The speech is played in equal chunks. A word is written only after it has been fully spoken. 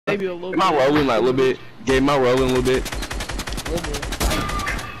Maybe a little bit. My rolling like a little bit. Gave my rolling a little bit.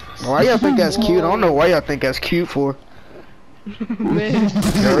 Why y'all think that's cute? I don't know why y'all think that's cute for. Man.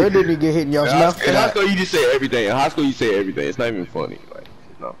 Y'all really didn't get hit in y'all's mouth for In high that. school, you just say everything. In high school, you say everything. It's not even funny. Like,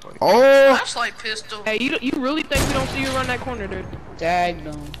 it's not funny. Oh! Flashlight pistol. Hey, you really think we don't see you run that corner, dude? Dag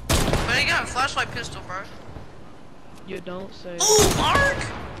no. But he got a flashlight pistol, bro. You don't say. Ooh, Mark!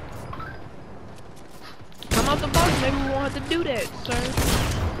 Come out the box, maybe we won't have to do that, sir.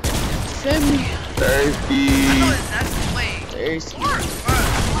 Send me. Thirsty. I know exactly the way. Thirsty. Mark, bro.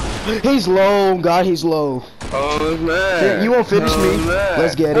 He's low, God, he's low. Oh, man. You won't finish me.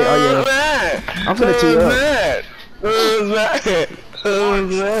 Let's get it. Oh, yeah. I'm finna tee up.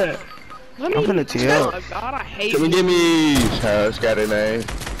 I'm finna tee up. Oh God, I hate Come and you. give me. Scatter man.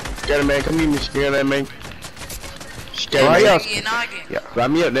 Scatter man, come here, me scatter man. Scatter Why man. y'all? Yeah. Drop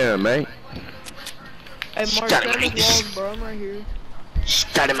me up there, man. Hey, Mark, Scatter send man. us walls, bro. I'm right here.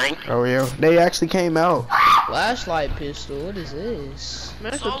 Scatter man. Oh, yeah. They actually came out. Flashlight pistol. What is this?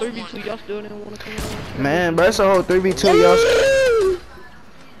 Man, that's a 3v2. Y'all still didn't want to come out. Man, bro, it's a whole 3v2, y'all.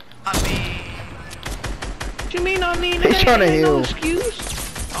 I mean, What you mean? I mean, They it ain't, tryna it ain't no heal.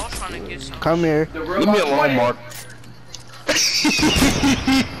 excuse. I was trying to get some. Come here. Leave me alone, Mark.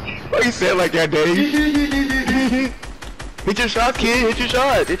 Why you say it like that, Dave? Hit your shot, kid. Hit your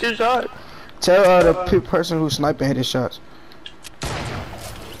shot. Hit your shot. Tell the person who's sniping hit his shots.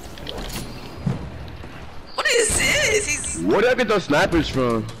 What is this? He's. Where did I get those snipers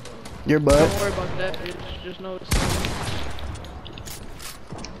from? Your butt. Don't worry about that, bitch. Just know it's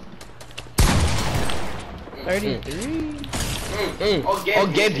 33. Oh,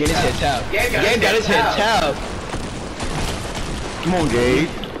 Gabe got his head tapped. Gabe got his head tapped. Come on, Gabe.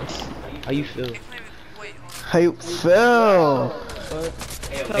 How you feel? Wait, hold How you fell?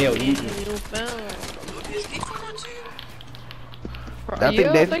 Hey, yo, you found. on. Is he from my team? I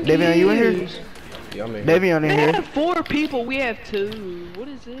think Davion, you in here? Yeah, I'm in here. Davion in They here. have 4 people. We have 2. What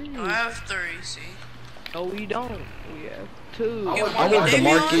is it? I have 3, see? No, we don't. We have 2. I want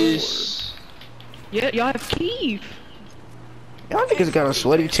DeMarcus. Yeah, y'all have Keith. Y'all niggas got a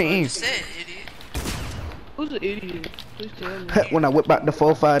sweaty team. Said, idiot. Who's an idiot? Please tell me. When I whip out the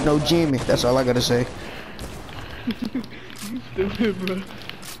 4-5, no Jimmy. That's all I gotta say. Stupid, bro.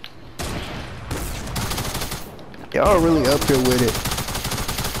 Y'all really up here with it.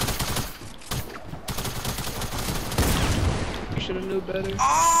 You should have knew better.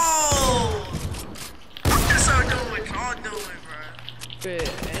 Oh! I'm just so doing what y'all doing, bro.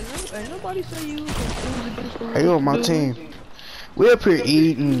 Ain't nobody say you was against the Hey, you on my team? We up here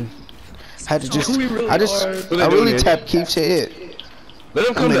eating. Had to just, I really tapped Keith's head. Let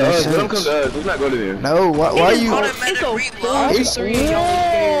him come to us. Let him come to us. Let's not go to them. No, why you? Automatic reload. It's 4v3 and y'all were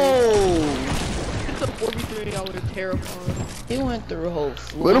scared. It's a 4v3 and y'all were terrified. He went through a whole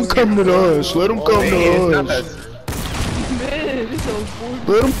floor. Let him come to us. Let him come to us. Man, it's a 4v3.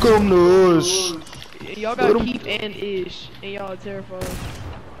 Let him come to us. Y'all got Keith and Ish, and y'all are terrified.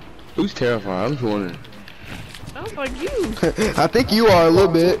 Who's terrified? I'm just wondering. Sounds like you. I think you are a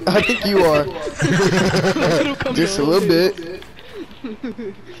little bit. I think you are. Just a little bit.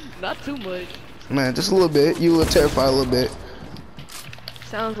 Not too much. Man, just a little bit. You look terrified a little bit.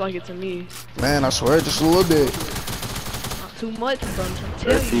 Sounds like it to me. Man, I swear, just a little bit. Not too much, but I'm trying to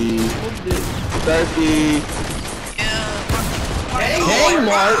tell you. A little bit. Thirsty. Hey,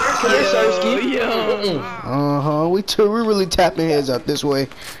 Mark. Come here, Sersky. Uh-huh. We really tapping heads out this way.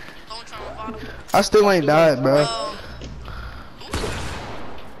 I still ain't died, bro.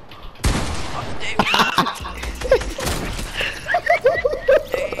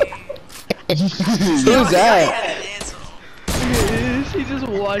 Who's that? She just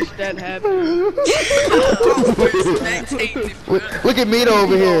watched that happen. Look at me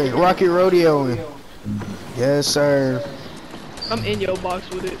over here, Rocky Rodeoing. Yes, sir. I'm in your box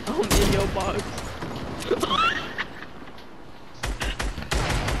with it. I'm in your box.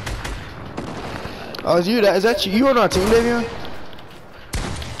 Oh, is you that? Is that you? You on our team, Davion?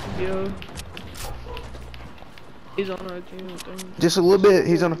 Yeah. He's on our team, I think. Just a little bit.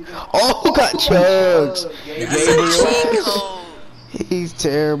 He's on. Oh, got chugs. That's a cheat code. He's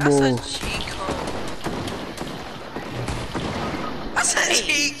terrible. That's a cheat code. That's a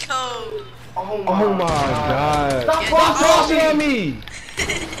cheat code. Oh my god. Stop flossing on me.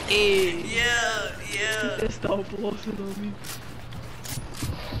 Yeah. Stop flossing on me.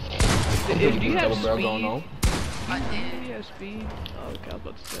 Do you have speed? I did. You have speed? Oh, okay, I was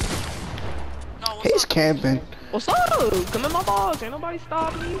about to say. No, He's camping. What's up? Come in my box. Ain't nobody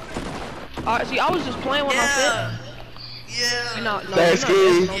stop me. Alright, see, I was just playing when I said. Yeah. You're not That's dancing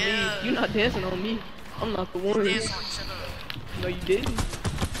good. on me. You're not dancing on me. I'm not the one. Dance on each other. No, you didn't.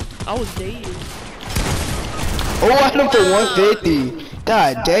 I was dead. Oh, I hit him for 150.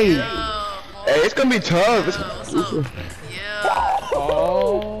 God dang. Hey, it's gonna be tough. Yeah.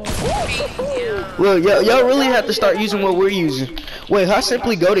 Oh. Yeah. Look, y'all really have to start using what we're using. Wait, how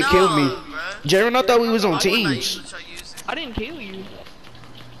simply go to kill me? Jaren, I thought we was on teams. I didn't kill you.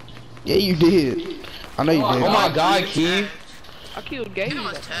 Yeah, you did. I know you did. Oh my God, Keith. I killed Gabe.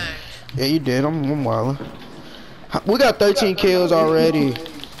 Yeah, you did. I'm wildin'. We got 13 kills already.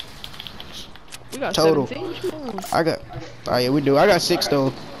 We got Total. 17. I got. Oh yeah, we do. I got 6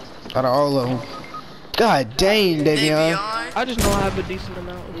 though. Out of all of them. God dang, Davion. I just know I have a decent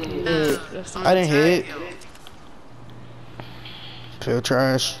amount of kills. That's I didn't hit. Feel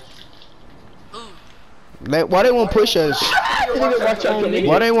trash. Why they won't push us?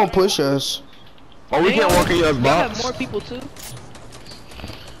 Why they won't push us? Oh, we can't walk in your They box. have more people too.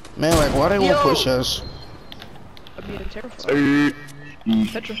 Man, like, why they won't push us? I'm being terrified.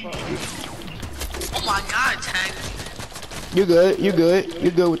 Petrified. Oh my God, tag. You good? You good?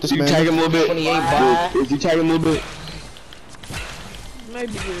 You good with this You man? tag him a little bit. 28 bye. If you tag him a little bit.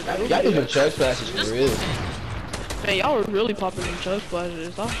 Maybe good. Y'all using chug splashes for real. Man, y'all were really popping in chug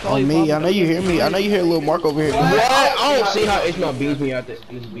splashes. On me, I know you hear me. I know you hear a little Mark over here. What? I don't see how Ishmael beams me out there.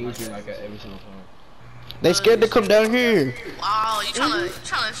 He beams me like that every single time. They scared to come down here. Wow, you trying to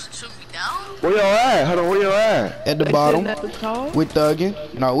shoot me down? Where y'all at? Hold on, where y'all at? At the bottom. At the top. We thugging.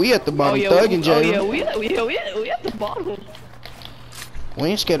 No, we at the Oh bottom. yeah, Thugging, oh Jay. yeah, we at the bottom. We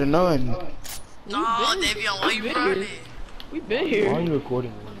ain't scared of none. No, Davion, why you running? We been here. Why are you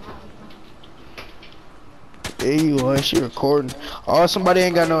recording? There you are. She recording. Oh, somebody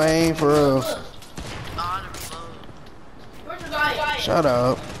ain't got no aim for real. Shut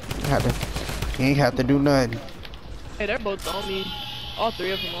up. You ain't have to do nothing. Hey, they're both on me. All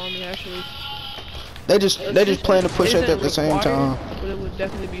three of them on me actually. They just playing to push us Isn't at the same required, time. But it would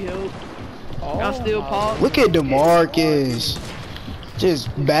definitely be helped. I still pop. Look at DeMarcus. Just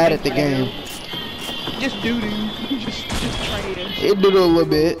bad at the game. Just doo doo. Just trash. It did a little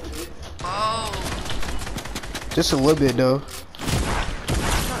bit. Oh. Just a little bit though.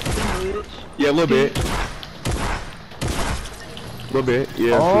 Not too much. Yeah, a little bit. A little bit.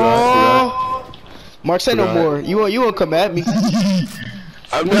 Yeah. Oh. Mark, say no more. You won't come at me.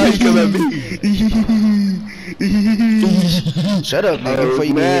 I'm not come at me. Shut up, nigga. I Before was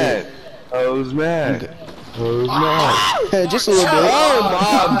you mad. I was mad. I was mad. Just a little bit. Oh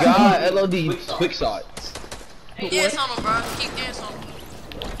my God, LOD quick shots. Dance on him, bro. Keep dancing on him.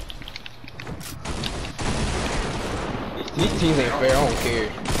 These teams ain't fair. I don't care.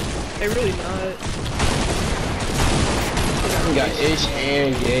 They really not. We got Ish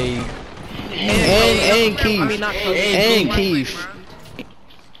and Gabe. And Keith. I mean, not And Keith.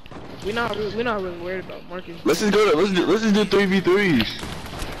 We're not really worried about Marcus. Let's just go to let's just do 3v3s.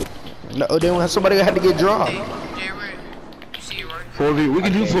 No, then somebody had to get dropped. Jay Ray. See you right. 4v. We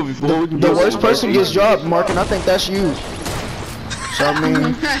can do 4v4. We can The do worst person gets dropped, Mark, and I think that's you. So I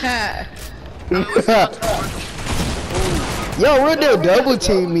mean, yo, real deal double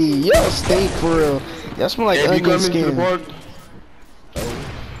team me. Yo, stink for real. Y'all smell like Hey, you onion coming to the skin. park?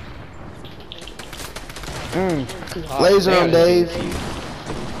 Laser on Dave.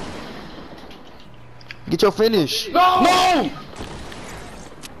 Get your finish. No!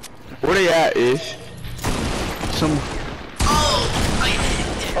 Where they at, Ish? Some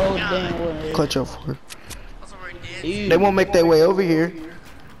Oh damn, what? clutch up for. That's already dead. They won't make their way over here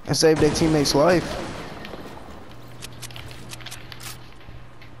and save their teammate's life.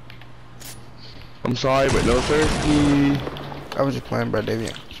 I'm sorry, but no thirsty. I was just playing, bro,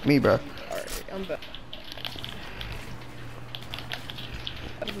 Davian. It's me, bro. Alright, I'm back.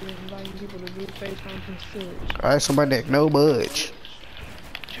 I've been inviting people to do FaceTime and shit. Alright, somebody that no budge.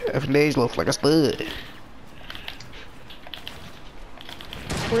 Jeff Days looks like a stud.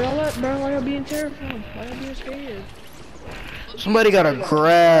 Where y'all at, bro? Why y'all being terrified? Why y'all being scared? Somebody got a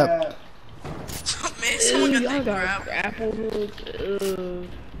grab. Man, someone got Y'all that got grab. grapple hooks.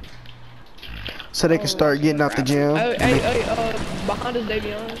 So they can start getting out the gym. Hey, behind us,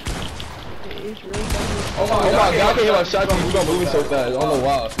 Davion. It's really bad. Oh my God, I can hear my shot. We gonna moving so fast. I don't know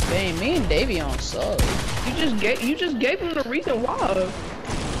why. Dang, me and Davion suck. You just gave him the reason why.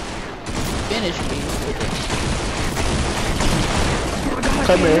 Finish me.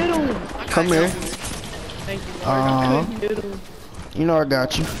 Come here. Come here. Thank you, Mark. I couldn't hit him. You know I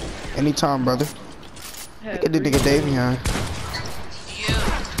got you. Anytime, brother. Look at the nigga Davion. Yeah.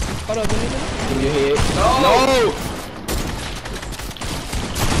 Hold up, nigga. In your head. No!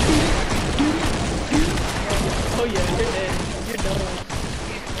 Oh yeah, you're dead. You're done.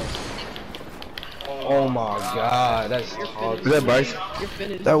 Oh my god, that's toxic. Is that Bryce? You're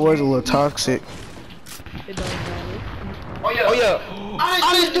finished. That was a little toxic. It don't matter. Oh yeah,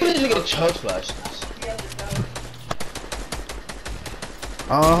 I didn't do this nigga chug flash.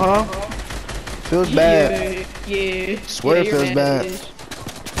 Feels bad. Yeah. Swear it you're feels mad bad. at this.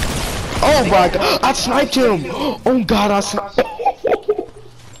 Oh my god, I sniped him. Oh god, I sniped.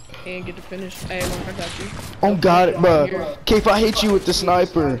 And get the finish. Hey, Mark, I got you. Oh god, bruh. Okay, if I hit you with the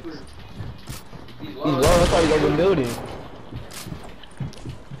sniper. He's low, that's why he's over the building.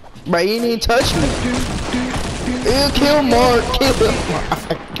 Bruh, he didn't even touch me. Ew, kill Mark. Kill him.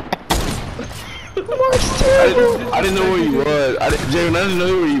 Mark's terrible. I didn't know where he was. Jaden, I didn't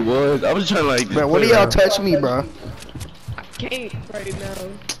know where he was. I was trying to like. Bruh, what do y'all touch me, bruh? Can't right now.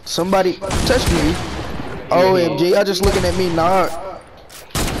 Somebody touch me. OMG, y'all just looking at me not.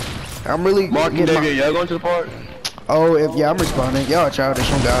 I'm really Mark and getting David, y'all going to the park? Oh, if yeah, I'm responding. Y'all are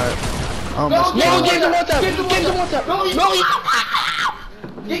childish on God. No, get him one time. Get him one time. No, get.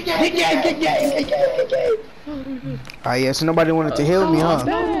 Ah, yeah, so nobody wanted to heal me, huh?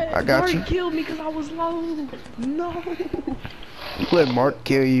 Bad. I got Mark you. killed me because I was low. No. Let Mark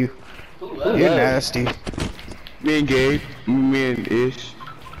kill you. You're nasty. Me and Gabe, me and Ish.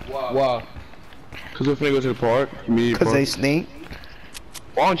 Wow. Cause we're finna go to the park. Cause they stink.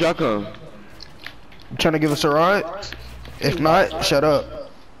 Why don't y'all come? You trying to give us a ride? If not, shut up.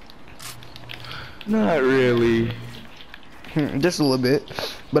 Not really. Just a little bit.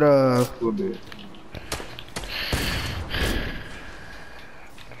 But A little bit.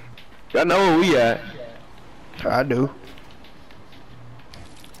 Y'all know where we at. I do.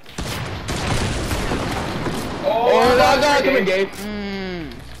 Oh my god, come here, Gabe.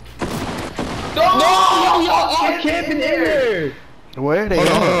 No, y'all are camping in there. Where they Hold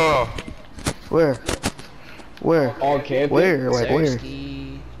on, at? hold on. Where? Where? All camping. Where? Like where?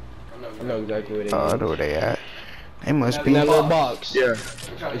 I know exactly where they Oh, I are. know where they at. They must In be. that little box. Yeah.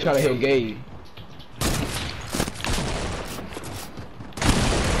 They trying to hit Gabe.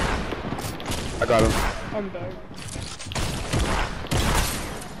 I got him. I'm back.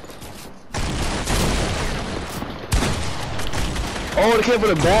 Oh, they came for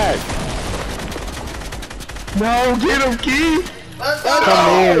the back. No, get him, Keith.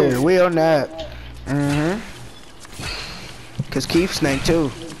 Come here. We on that. Cause Keith snake too.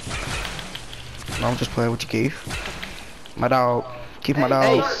 No, I'm just playing with you, Keith. My dog. Keep my dog.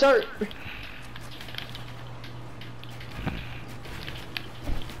 Hey, sir.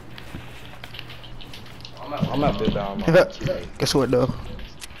 I'm not big down. Guess what though?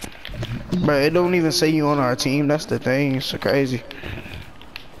 Bro, it don't even say you on our team. That's the thing. It's so crazy.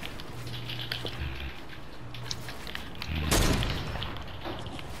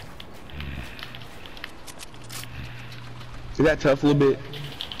 Is that tough a little bit?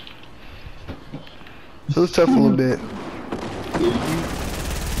 Who's tough a little bit?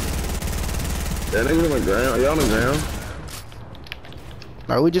 That nigga on the ground. Y'all on the ground?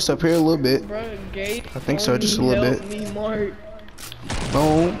 Are we just up here a little bit? Bro, Gabe. I think so, just a little help bit. Me, Mark.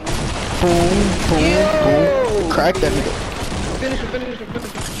 Boom, boom, boom, boom. Crack that nigga. Finish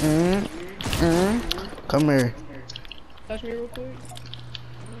it. Come here. Touch me real quick.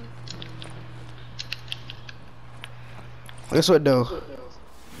 Guess what though?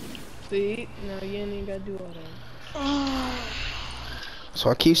 See? No, you ain't even gotta do all that. So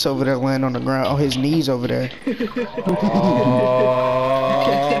I keeps over there laying on the ground, on his knees over there.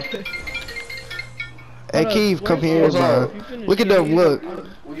 Hey Keith, come here, bro. Look at them, look.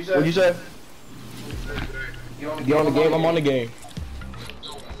 What'd you say? You on the game? I'm on the game.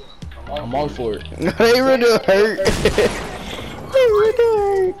 I'm on for it. They really hurt. They really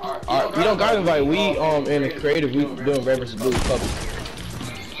hurt. Alright, we don't got invite. We in the creative we doing Red vs Blue couple.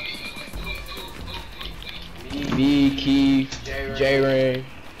 Me, Keith, J-Ring.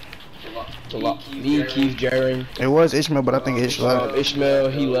 Me, Keith, J-Ring. It was Ishmael, but I think Ishmael. Ishmael,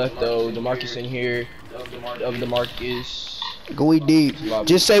 he left though. DeMarcus in here. Of DeMarcus. Go we deep.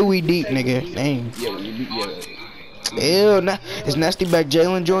 Just say we deep, nigga. Dang. Yeah. Ew, is Nasty Back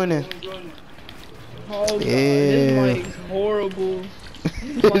Jalen joining? Oh god, Yeah. this mic's horrible.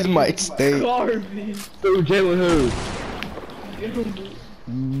 His mic stink. Garbage. Who, Jalen who?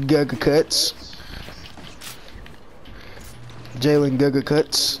 Gugga Cuts. Jalen Gugga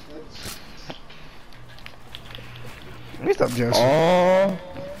Cuts. Let me stop joking. Oh,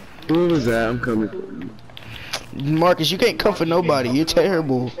 who was that? I'm coming for you. Marcus, you can't come for nobody. You're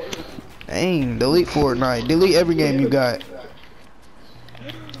terrible. Dang, delete Fortnite. Delete every game you got.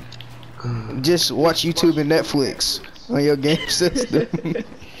 Just watch YouTube and Netflix on your game system.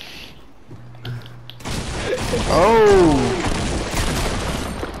 Oh.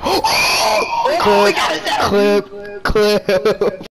 clip, clip, clip.